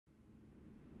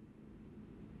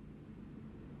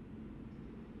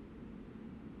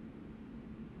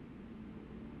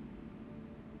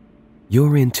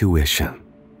Your intuition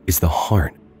is the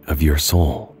heart of your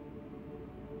soul.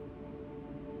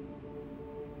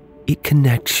 It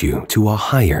connects you to a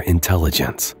higher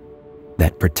intelligence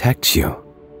that protects you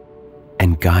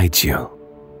and guides you.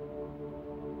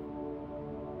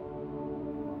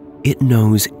 It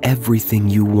knows everything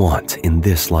you want in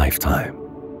this lifetime,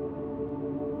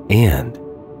 and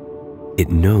it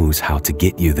knows how to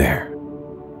get you there.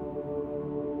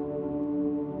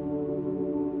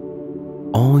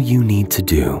 All you need to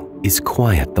do is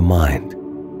quiet the mind,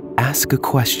 ask a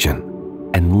question,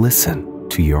 and listen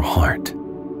to your heart.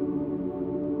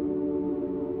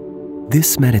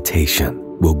 This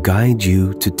meditation will guide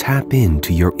you to tap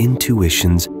into your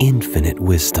intuition's infinite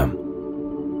wisdom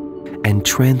and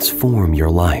transform your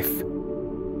life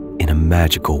in a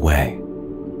magical way.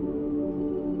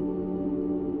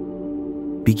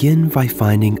 Begin by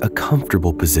finding a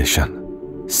comfortable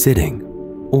position, sitting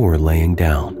or laying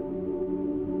down.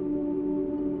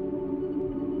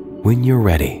 When you're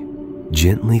ready,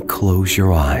 gently close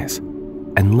your eyes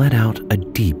and let out a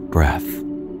deep breath.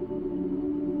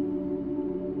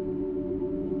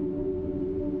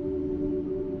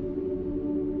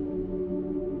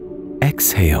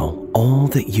 Exhale all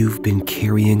that you've been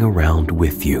carrying around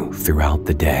with you throughout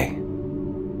the day.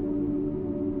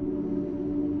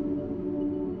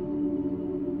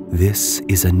 This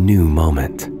is a new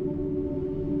moment.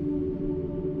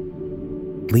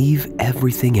 Leave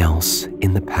everything else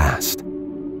in the past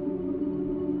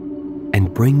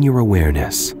and bring your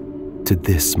awareness to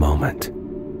this moment.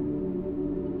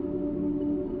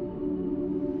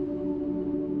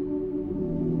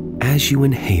 As you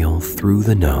inhale through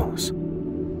the nose,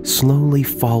 slowly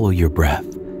follow your breath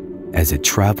as it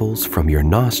travels from your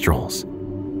nostrils,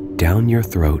 down your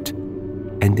throat,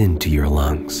 and into your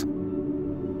lungs.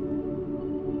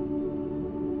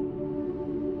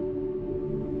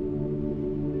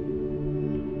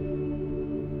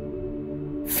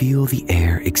 Feel the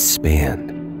air expand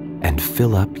and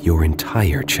fill up your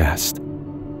entire chest.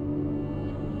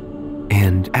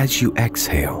 And as you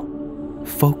exhale,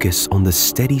 focus on the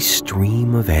steady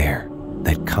stream of air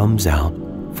that comes out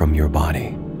from your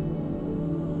body.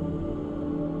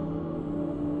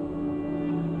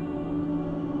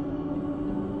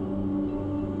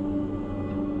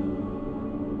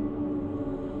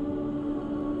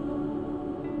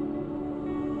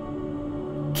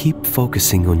 Keep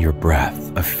focusing on your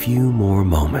breath a few more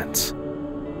moments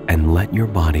and let your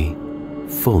body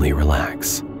fully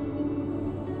relax.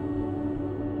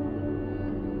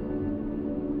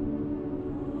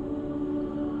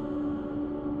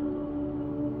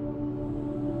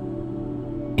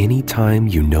 Anytime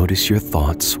you notice your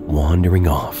thoughts wandering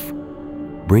off,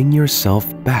 bring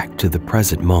yourself back to the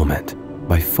present moment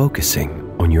by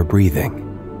focusing on your breathing.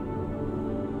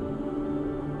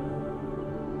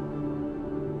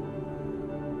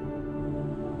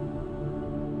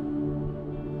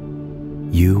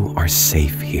 You are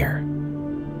safe here.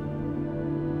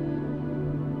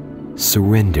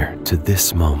 Surrender to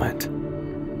this moment.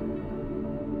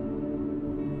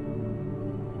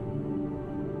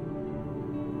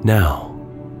 Now,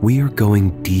 we are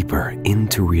going deeper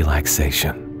into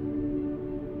relaxation.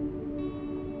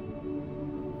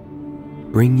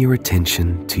 Bring your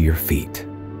attention to your feet.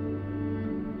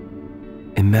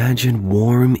 Imagine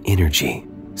warm energy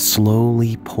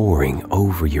slowly pouring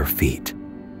over your feet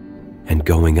and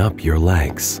going up your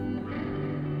legs.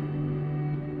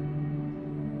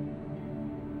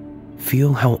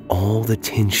 Feel how all the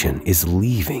tension is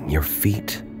leaving your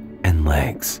feet and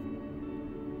legs.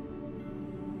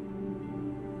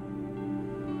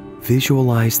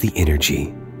 Visualize the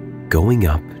energy going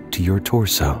up to your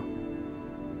torso.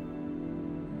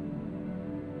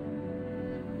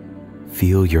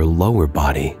 Feel your lower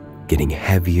body getting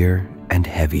heavier and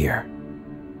heavier.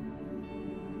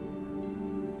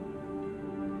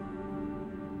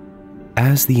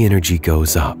 As the energy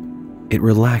goes up, it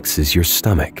relaxes your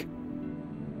stomach,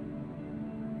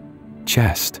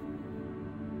 chest,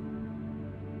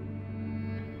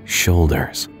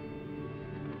 shoulders,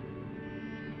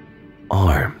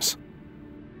 arms,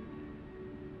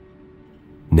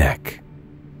 neck.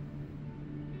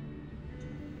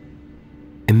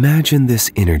 Imagine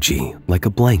this energy like a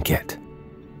blanket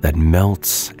that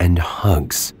melts and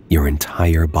hugs your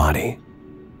entire body.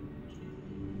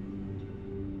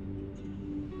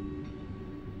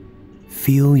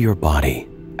 Feel your body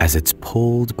as it's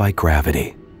pulled by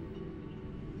gravity,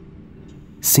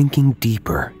 sinking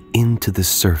deeper into the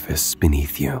surface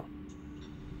beneath you.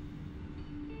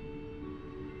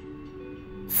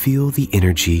 Feel the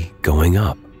energy going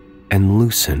up and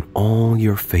loosen all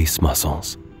your face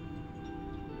muscles.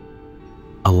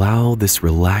 Allow this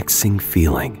relaxing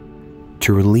feeling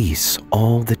to release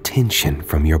all the tension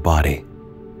from your body.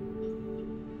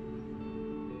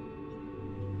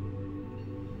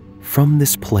 From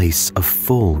this place of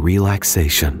full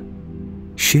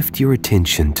relaxation, shift your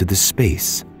attention to the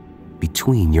space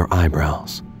between your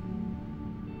eyebrows.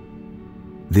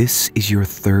 This is your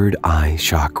third eye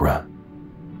chakra.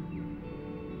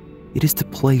 It is the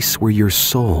place where your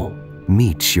soul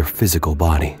meets your physical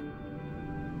body.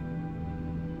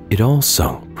 It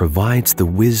also provides the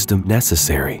wisdom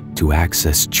necessary to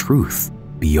access truth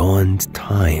beyond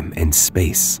time and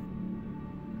space.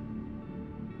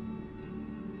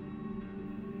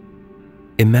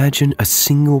 Imagine a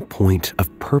single point of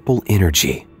purple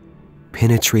energy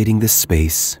penetrating the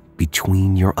space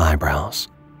between your eyebrows.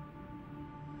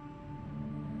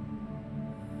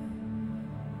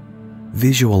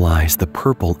 Visualize the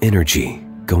purple energy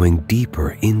going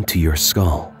deeper into your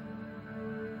skull.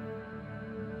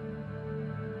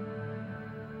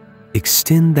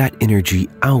 Extend that energy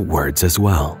outwards as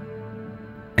well,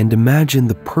 and imagine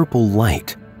the purple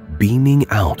light beaming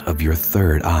out of your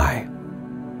third eye.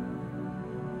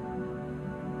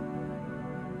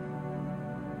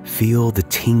 Feel the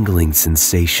tingling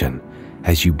sensation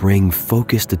as you bring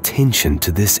focused attention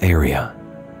to this area.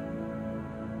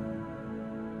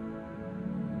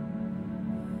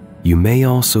 You may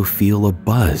also feel a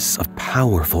buzz of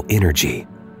powerful energy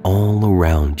all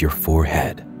around your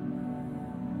forehead.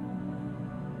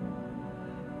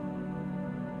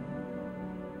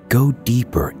 Go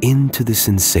deeper into the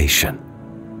sensation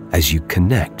as you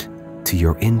connect to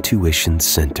your intuition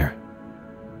center.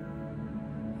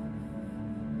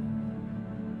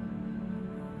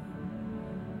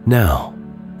 Now,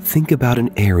 think about an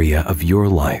area of your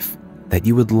life that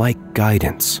you would like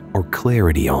guidance or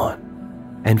clarity on,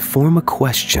 and form a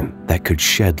question that could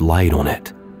shed light on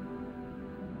it.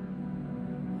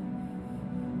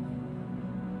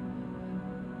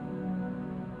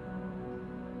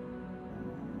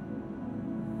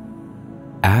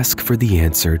 Ask for the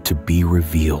answer to be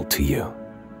revealed to you.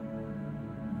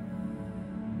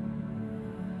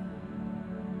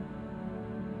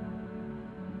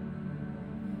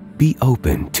 Be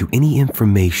open to any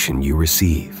information you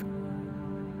receive.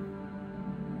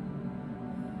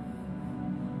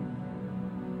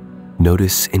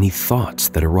 Notice any thoughts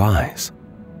that arise.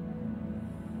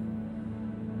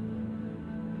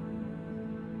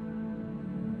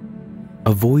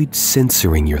 Avoid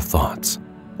censoring your thoughts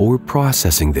or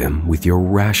processing them with your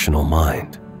rational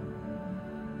mind.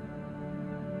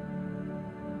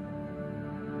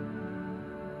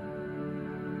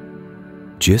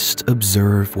 Just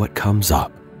observe what comes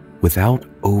up without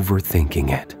overthinking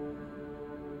it.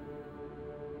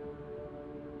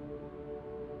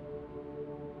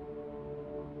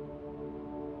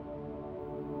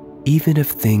 Even if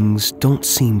things don't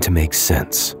seem to make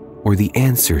sense or the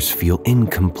answers feel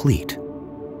incomplete,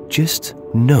 just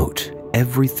note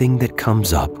everything that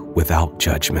comes up without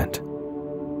judgment.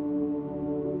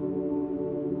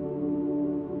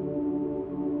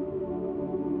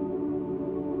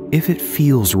 If it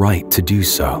feels right to do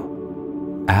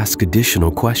so, ask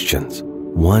additional questions,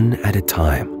 one at a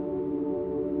time.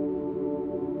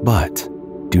 But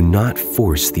do not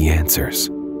force the answers.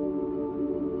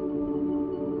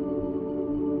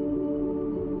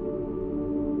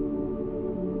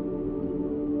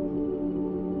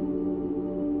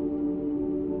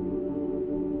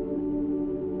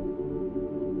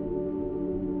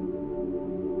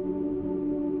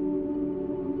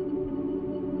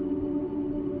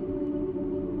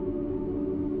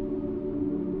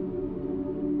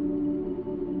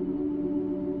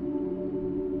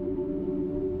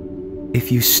 If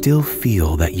you still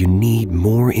feel that you need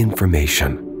more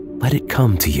information, let it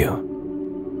come to you.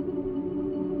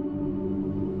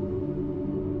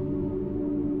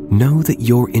 Know that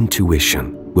your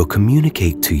intuition will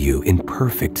communicate to you in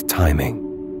perfect timing.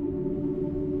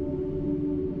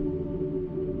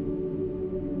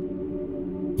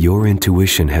 Your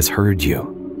intuition has heard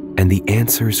you, and the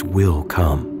answers will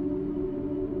come.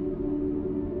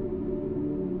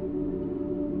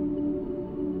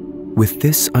 With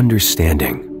this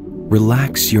understanding,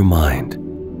 relax your mind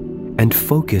and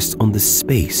focus on the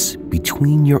space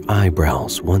between your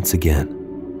eyebrows once again.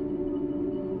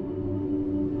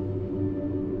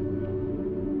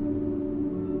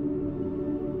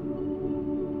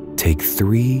 Take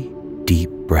 3 deep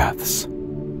breaths.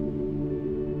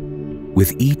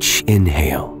 With each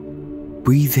inhale,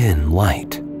 breathe in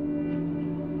light.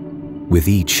 With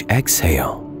each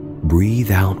exhale, breathe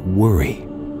out worry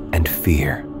and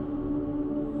fear.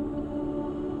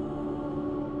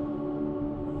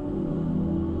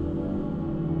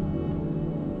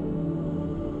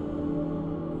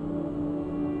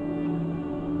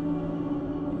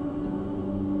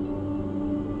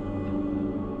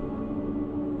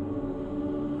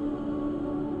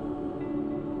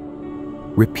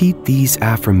 Repeat these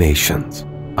affirmations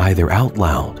either out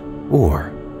loud or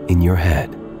in your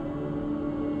head.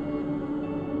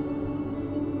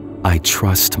 I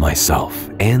trust myself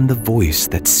and the voice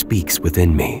that speaks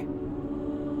within me.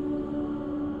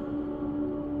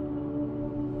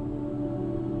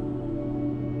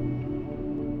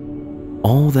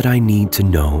 All that I need to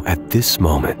know at this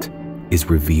moment is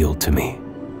revealed to me.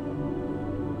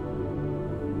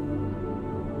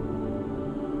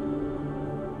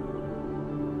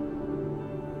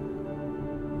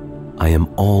 I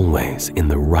am always in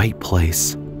the right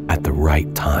place at the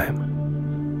right time.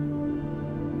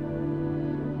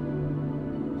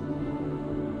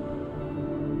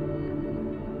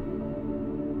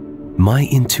 My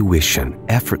intuition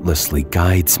effortlessly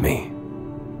guides me.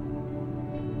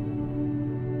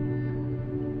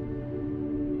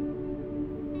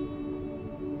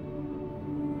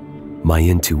 My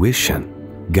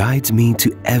intuition guides me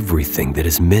to everything that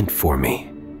is meant for me.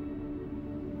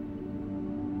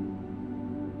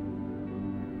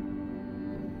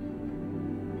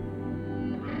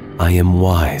 I am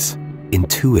wise,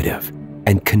 intuitive,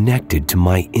 and connected to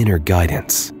my inner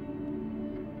guidance.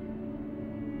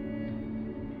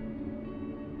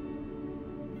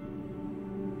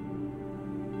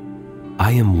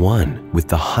 I am one with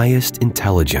the highest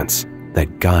intelligence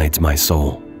that guides my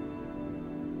soul.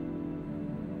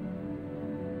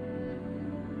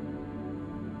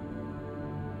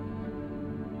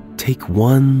 Take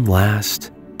one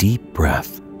last deep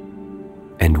breath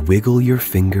and wiggle your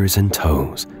fingers and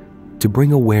toes to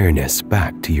bring awareness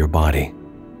back to your body.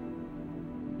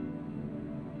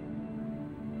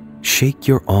 Shake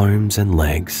your arms and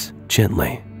legs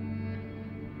gently.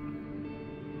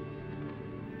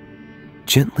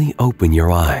 Gently open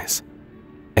your eyes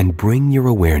and bring your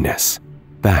awareness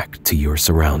back to your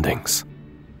surroundings.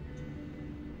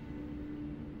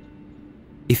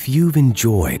 If you've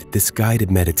enjoyed this guided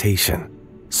meditation,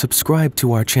 subscribe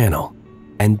to our channel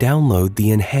and download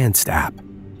the Enhanced app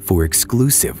for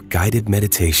exclusive guided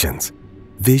meditations,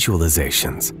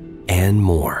 visualizations, and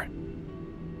more.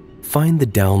 Find the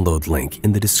download link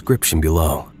in the description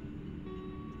below.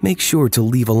 Make sure to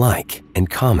leave a like and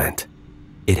comment.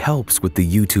 It helps with the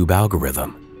YouTube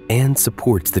algorithm and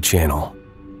supports the channel.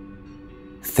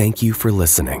 Thank you for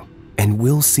listening, and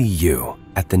we'll see you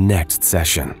at the next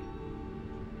session.